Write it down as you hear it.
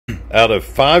out of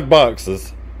 5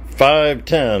 boxes, 5,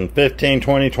 10, 15,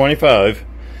 20, 25,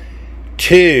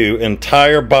 2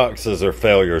 entire boxes are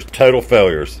failures, total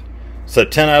failures. So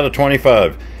 10 out of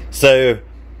 25. So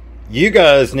you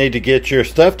guys need to get your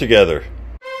stuff together.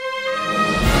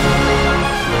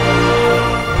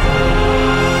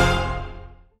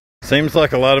 Seems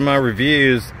like a lot of my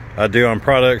reviews I do on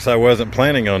products I wasn't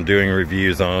planning on doing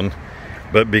reviews on,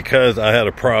 but because I had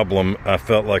a problem, I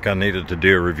felt like I needed to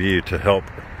do a review to help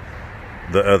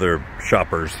the other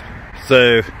shoppers.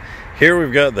 So here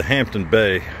we've got the Hampton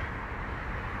Bay.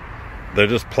 They're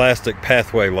just plastic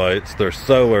pathway lights. They're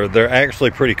solar. They're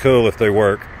actually pretty cool if they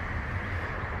work.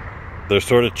 They're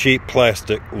sort of cheap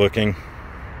plastic looking.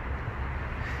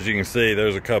 As you can see,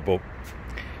 there's a couple.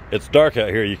 It's dark out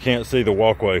here. You can't see the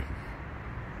walkway.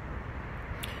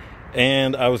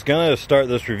 And I was gonna start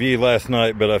this review last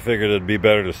night, but I figured it'd be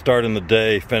better to start in the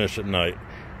day, finish at night,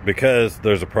 because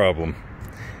there's a problem.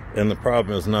 And the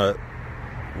problem is not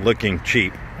looking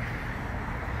cheap.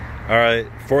 All right,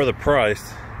 for the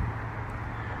price,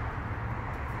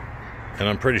 and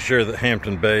I'm pretty sure that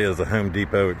Hampton Bay is a Home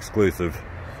Depot exclusive.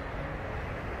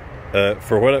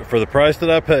 For the price that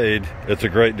I paid, it's a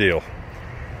great deal.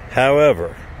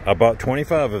 However, I bought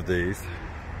 25 of these.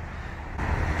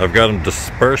 I've got them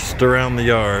dispersed around the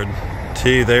yard.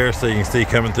 2 there, so you can see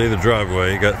coming through the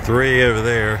driveway. Got 3 over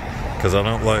there,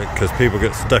 because people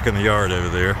get stuck in the yard over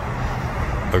there.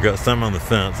 I've got some on the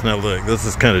fence. Now look, this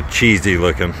is kind of cheesy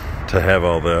looking to have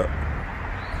all that.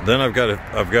 Then I've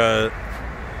got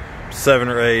 7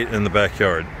 or 8 in the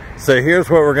backyard. So here's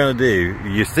what we're gonna do.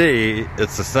 You see,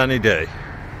 it's a sunny day.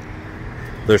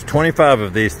 There's 25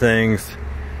 of these things,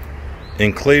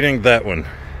 including that one.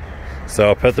 So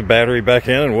I'll put the battery back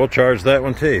in and we'll charge that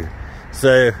one too.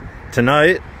 So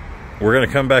tonight, we're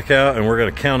gonna come back out and we're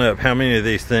gonna count up how many of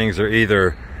these things are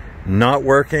either not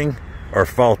working or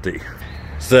faulty.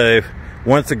 So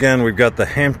once again, we've got the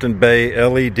Hampton Bay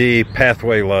LED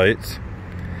pathway lights,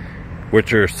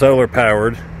 which are solar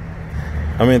powered.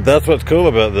 I mean, that's what's cool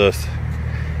about this.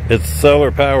 It's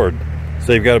solar powered.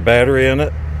 So you've got a battery in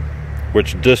it,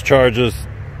 which discharges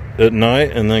at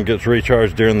night and then gets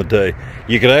recharged during the day.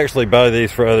 You could actually buy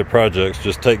these for other projects.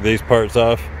 Just take these parts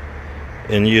off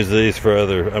and use these for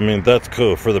other. I mean, that's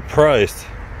cool. For the price,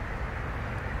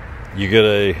 you get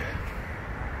a,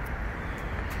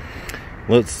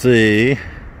 let's see,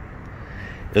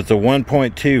 it's a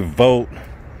 1.2 volt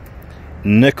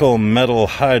nickel metal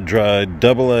hydride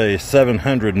AA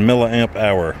 700 milliamp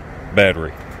hour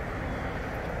battery.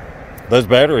 Those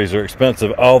batteries are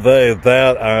expensive, although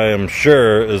that I am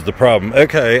sure is the problem.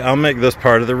 Okay, I'll make this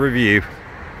part of the review.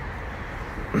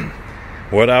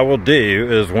 What I will do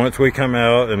is once we come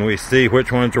out and we see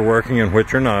which ones are working and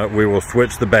which are not, we will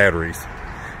switch the batteries.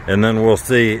 And then we'll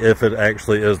see if it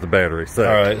actually is the battery. So,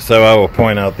 all right, so I will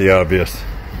point out the obvious.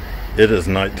 It is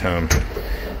nighttime.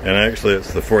 And actually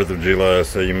it's the 4th of July,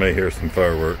 so you may hear some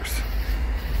fireworks.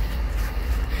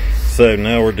 So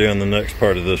now we're doing the next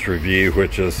part of this review,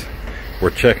 which is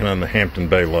we're checking on the Hampton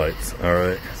Bay lights. All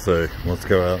right, so let's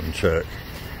go out and check.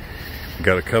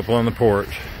 Got a couple on the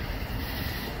porch.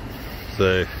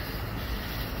 So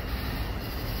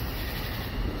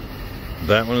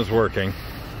that one is working.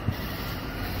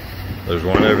 There's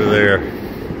one over there.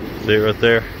 See it right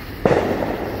there?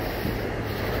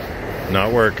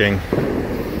 Not working.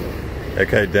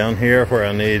 Okay, down here where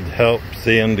I need help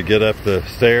seeing to get up the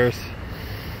stairs,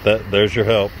 there's your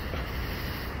help.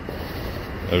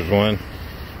 There's one,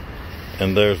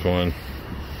 and there's one.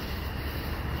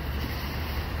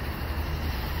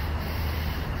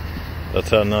 That's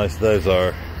how nice those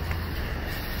are.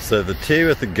 So the 2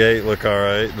 at the gate look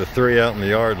alright, the 3 out in the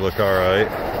yard look alright,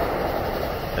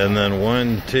 and then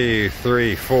 1, 2,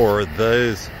 3, 4,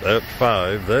 those up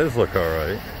 5, those look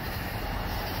alright.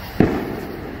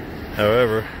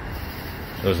 However,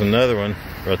 there's another one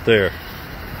right there.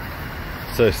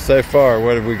 So far,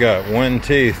 what have we got? 1,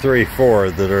 2, 3,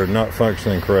 4 that are not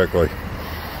functioning correctly.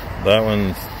 That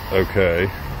one's okay.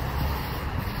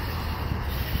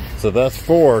 So that's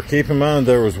 4. Keep in mind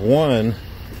there was one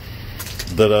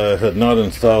that I had not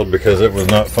installed because it was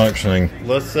not functioning.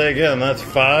 Let's say again, that's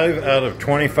 5 out of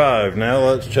 25. Now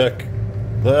let's check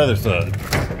the other side.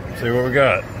 See what we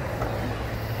got.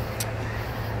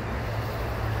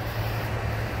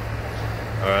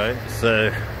 All right,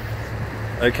 so,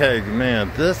 okay,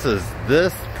 man,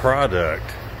 this product,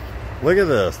 look at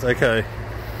this. Okay,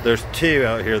 there's 2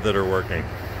 out here that are working.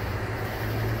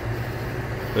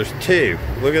 There's 2,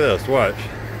 look at this, watch.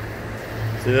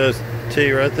 See those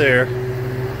 2 right there?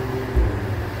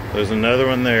 There's another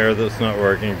one there that's not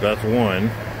working, that's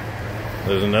 1.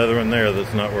 There's another one there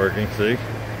that's not working, see?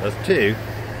 That's 2.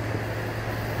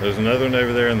 There's another one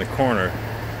over there in the corner.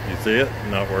 You see it?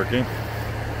 Not working.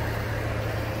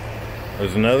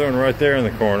 There's another one right there in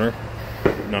the corner.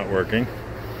 Not working.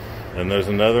 And there's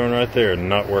another one right there.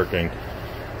 Not working.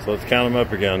 So let's count them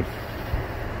up again.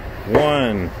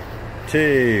 1,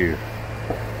 2,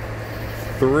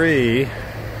 3,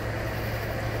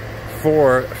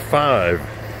 4, 5.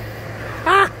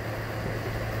 Ah!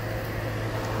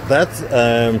 That's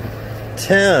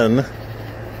 10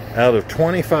 out of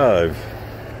 25.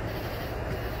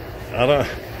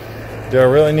 Do I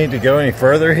really need to go any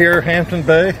further here, Hampton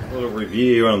Bay? A little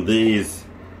review on these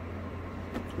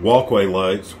walkway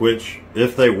lights, which,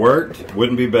 if they worked,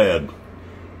 wouldn't be bad.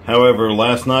 However,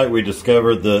 last night we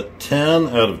discovered that 10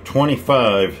 out of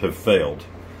 25 have failed.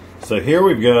 So here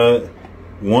we've got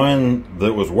one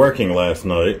that was working last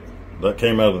night. That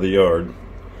came out of the yard.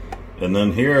 And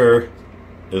then here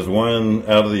is one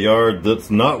out of the yard that's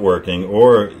not working.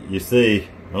 Or, you see,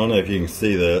 I don't know if you can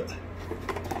see that.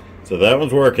 So that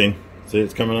one's working. See,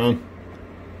 it's coming on.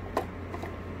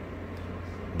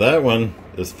 That one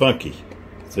is funky.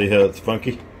 See how it's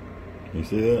funky? Can you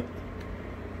see that?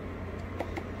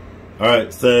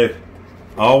 Alright, so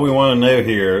all we want to know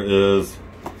here is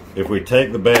if we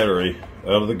take the battery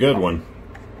out of the good one,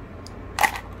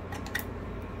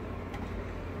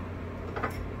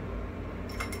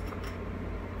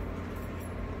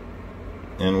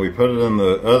 and we put it in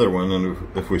the other one, and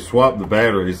if we swap the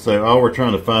batteries, so all we're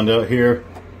trying to find out here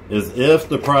is if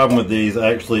the problem with these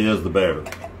actually is the battery.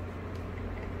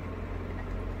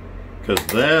 Because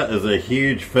that is a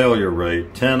huge failure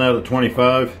rate, 10 out of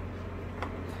 25.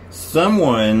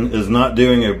 Someone is not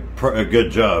doing a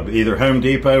good job, either Home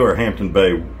Depot or Hampton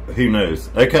Bay, who knows.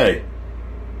 Okay,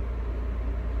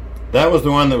 that was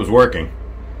the one that was working.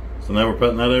 So now we're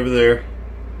putting that over there.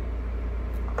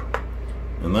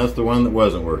 And that's the one that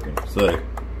wasn't working. So,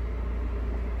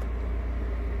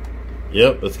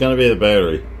 yep, it's going to be the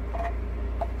battery.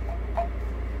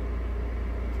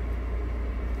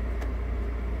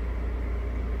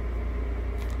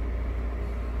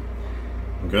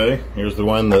 Okay, here's the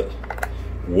one that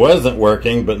wasn't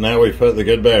working, but now we've put the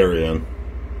good battery in.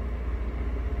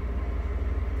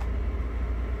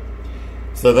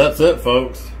 So that's it,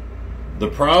 folks. The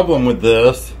problem with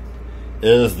this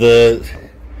is that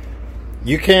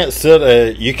you can't sit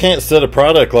a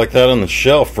product like that on the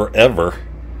shelf forever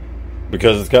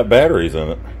because it's got batteries in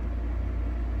it.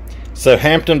 So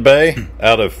Hampton Bay,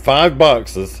 out of 5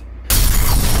 boxes,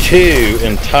 2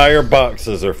 entire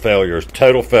boxes are failures,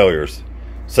 total failures.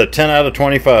 So 10 out of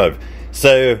 25.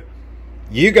 So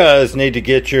you guys need to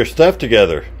get your stuff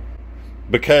together,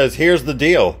 because here's the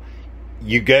deal.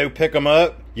 You go pick them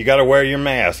up, you got to wear your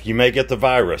mask. You may get the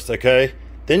virus, okay?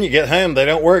 Then you get home, they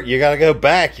don't work. You got to go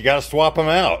back. You got to swap them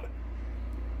out.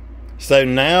 So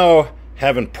now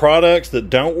having products that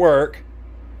don't work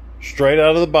straight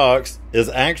out of the box is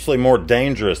actually more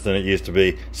dangerous than it used to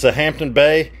be. So Hampton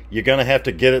Bay, you're going to have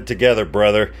to get it together,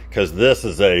 brother, because this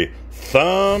is a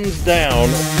thumbs down.